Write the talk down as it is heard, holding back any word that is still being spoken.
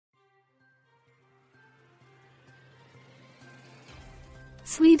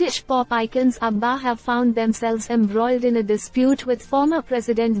Swedish pop icons ABBA have found themselves embroiled in a dispute with former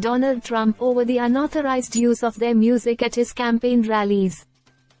President Donald Trump over the unauthorized use of their music at his campaign rallies.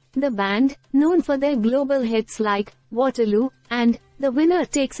 The band, known for their global hits like Waterloo and The Winner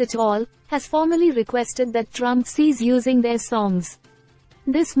Takes It All, has formally requested that Trump cease using their songs.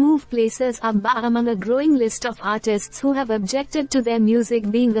 This move places ABBA among a growing list of artists who have objected to their music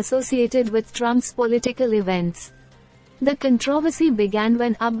being associated with Trump's political events. The controversy began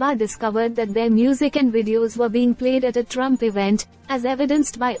when ABBA discovered that their music and videos were being played at a Trump event, as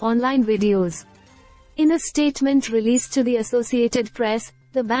evidenced by online videos. In a statement released to the Associated Press,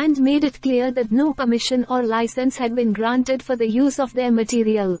 the band made it clear that no permission or license had been granted for the use of their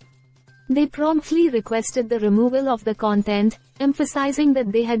material. They promptly requested the removal of the content, emphasizing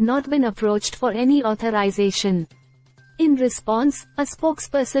that they had not been approached for any authorization. In response, a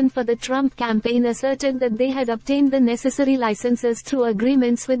spokesperson for the Trump campaign asserted that they had obtained the necessary licenses through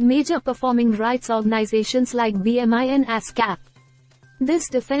agreements with major performing rights organizations like BMI and ASCAP. This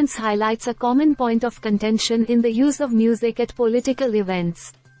defense highlights a common point of contention in the use of music at political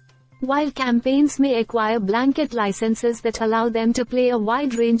events. While campaigns may acquire blanket licenses that allow them to play a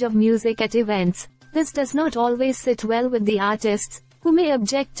wide range of music at events, this does not always sit well with the artists, who may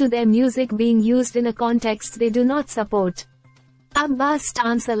object to their music being used in a context they do not support. ABBA's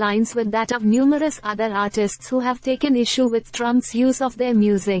stance aligns with that of numerous other artists who have taken issue with Trump's use of their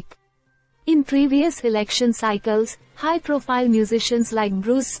music. In previous election cycles, high-profile musicians like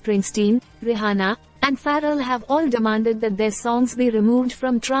Bruce Springsteen, Rihanna, and Pharrell have all demanded that their songs be removed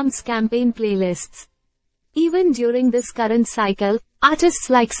from Trump's campaign playlists. Even during this current cycle,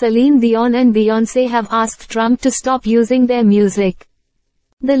 artists like Celine Dion and Beyoncé have asked Trump to stop using their music.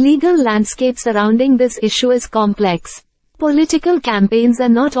 The legal landscape surrounding this issue is complex. Political campaigns are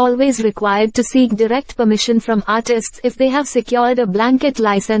not always required to seek direct permission from artists if they have secured a blanket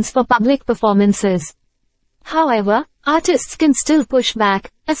license for public performances. However, artists can still push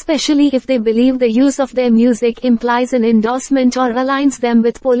back, especially if they believe the use of their music implies an endorsement or aligns them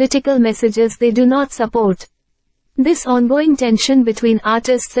with political messages they do not support. This ongoing tension between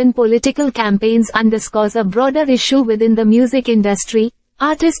artists and political campaigns underscores a broader issue within the music industry: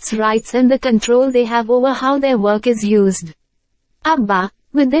 artists' rights and the control they have over how their work is used. ABBA,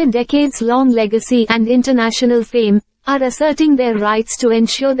 with their decades-long legacy and international fame, are asserting their rights to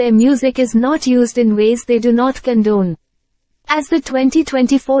ensure their music is not used in ways they do not condone. As the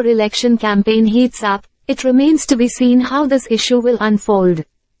 2024 election campaign heats up, it remains to be seen how this issue will unfold.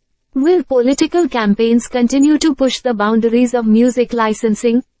 Will political campaigns continue to push the boundaries of music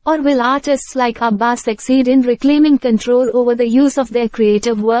licensing, or will artists like ABBA succeed in reclaiming control over the use of their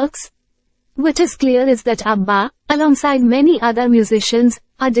creative works? What is clear is that ABBA, alongside many other musicians,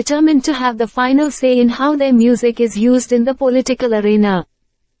 are determined to have the final say in how their music is used in the political arena.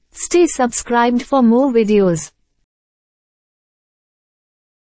 Stay subscribed for more videos.